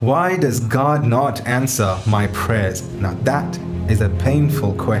Why does God not answer my prayers? Now that is a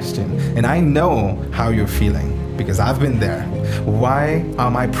painful question, and I know how you're feeling because I've been there. Why are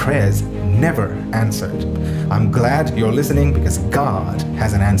my prayers never answered? I'm glad you're listening because God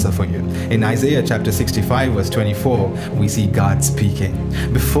has an answer for you. In Isaiah chapter 65 verse 24, we see God speaking.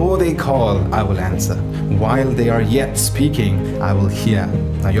 Before they call, I will answer. While they are yet speaking, I will hear.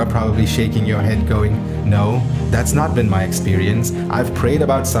 Now you're probably shaking your head going, no, that's not been my experience. I've prayed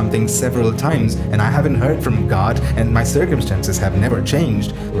about something several times and I haven't heard from God and my circumstances have never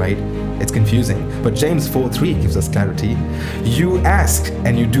changed, right? It's confusing, but James 4:3 gives us clarity. You ask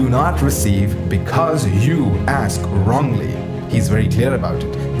and you do not receive because you ask wrongly. He's very clear about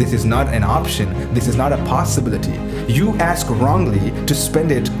it. This is not an option. This is not a possibility. You ask wrongly to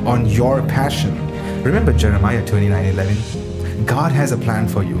spend it on your passion. Remember Jeremiah 29:11? God has a plan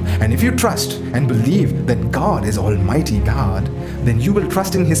for you, and if you trust and believe that God is Almighty God, then you will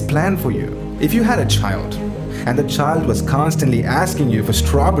trust in His plan for you. If you had a child, and the child was constantly asking you for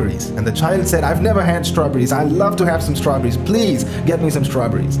strawberries, and the child said, I've never had strawberries, I'd love to have some strawberries, please get me some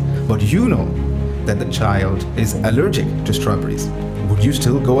strawberries. But you know that the child is allergic to strawberries. Would you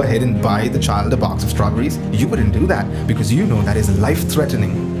still go ahead and buy the child a box of strawberries? You wouldn't do that because you know that is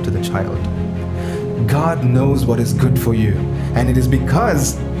life-threatening to the child. God knows what is good for you, and it is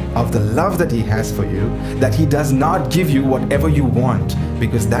because of the love that He has for you that He does not give you whatever you want,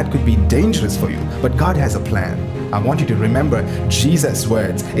 because that could be dangerous for you. But God has a plan. I want you to remember Jesus'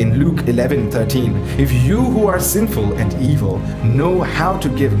 words in Luke 11:13. If you who are sinful and evil know how to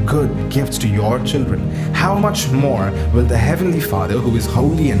give good gifts to your children, how much more will the Heavenly Father, who is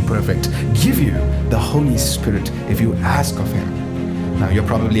holy and perfect, give you the Holy Spirit if you ask of Him? Now you're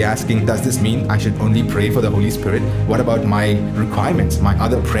probably asking, does this mean I should only pray for the Holy Spirit? What about my requirements, my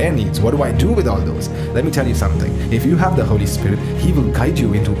other prayer needs? What do I do with all those? Let me tell you something. If you have the Holy Spirit, He will guide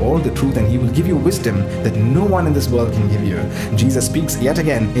you into all the truth and He will give you wisdom that no one in this world can give you. Jesus speaks yet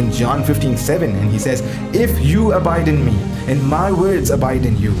again in John 15:7, and He says, if you abide in me and my words abide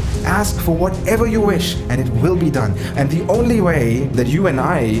in you, ask for whatever you wish and it will be done. And the only way that you and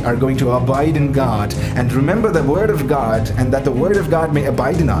I are going to abide in God and remember the Word of God, and that the Word of God may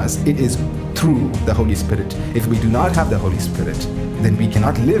abide in us, it is through the Holy Spirit. If we do not have the Holy Spirit, then we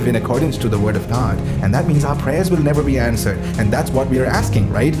cannot live in accordance to the Word of God, and that means our prayers will never be answered. And that's what we are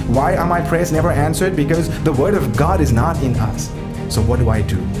asking, right? Why are my prayers never answered? Because the Word of God is not in us. So what do I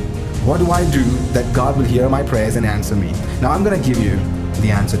do? What do I do that God will hear my prayers and answer me? Now I'm going to give you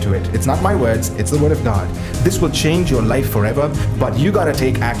the answer to it. It's not my words, it's the Word of God. This will change your life forever, but you got to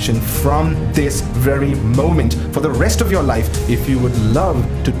take action from this very moment for the rest of your life if you would love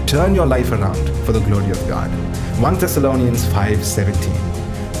to turn your life around for the glory of God. 1 Thessalonians 5:17.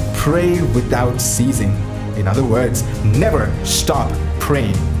 Pray without ceasing. In other words, never stop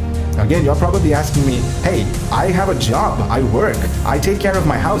praying. Again, you're probably asking me, hey, I have a job, I work, I take care of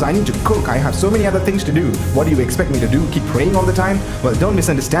my house, I need to cook, I have so many other things to do. What do you expect me to do? Keep praying all the time? Well, don't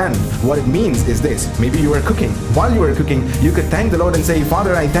misunderstand. What it means is this. Maybe you are cooking. While you are cooking, you could thank the Lord and say,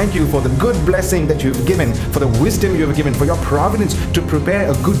 Father, I thank you for the good blessing that you've given, for the wisdom you have given, for your providence to prepare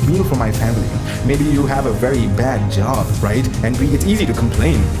a good meal for my family. Maybe you have a very bad job, right? And it's easy to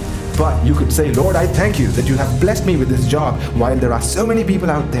complain. But you could say, Lord, I thank you that you have blessed me with this job, while there are so many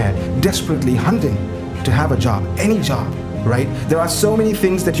people out there desperately hunting to have a job, any job, right? There are so many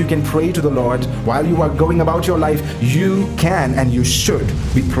things that you can pray to the Lord while you are going about your life. You can and you should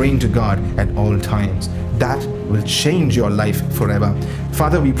be praying to God at all times. That will change your life forever.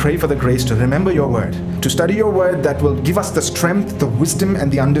 Father, we pray for the grace to remember your word, to study your word that will give us the strength, the wisdom,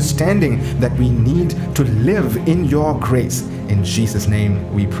 and the understanding that we need to live in your grace. In Jesus'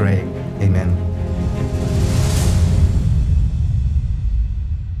 name we pray. Amen.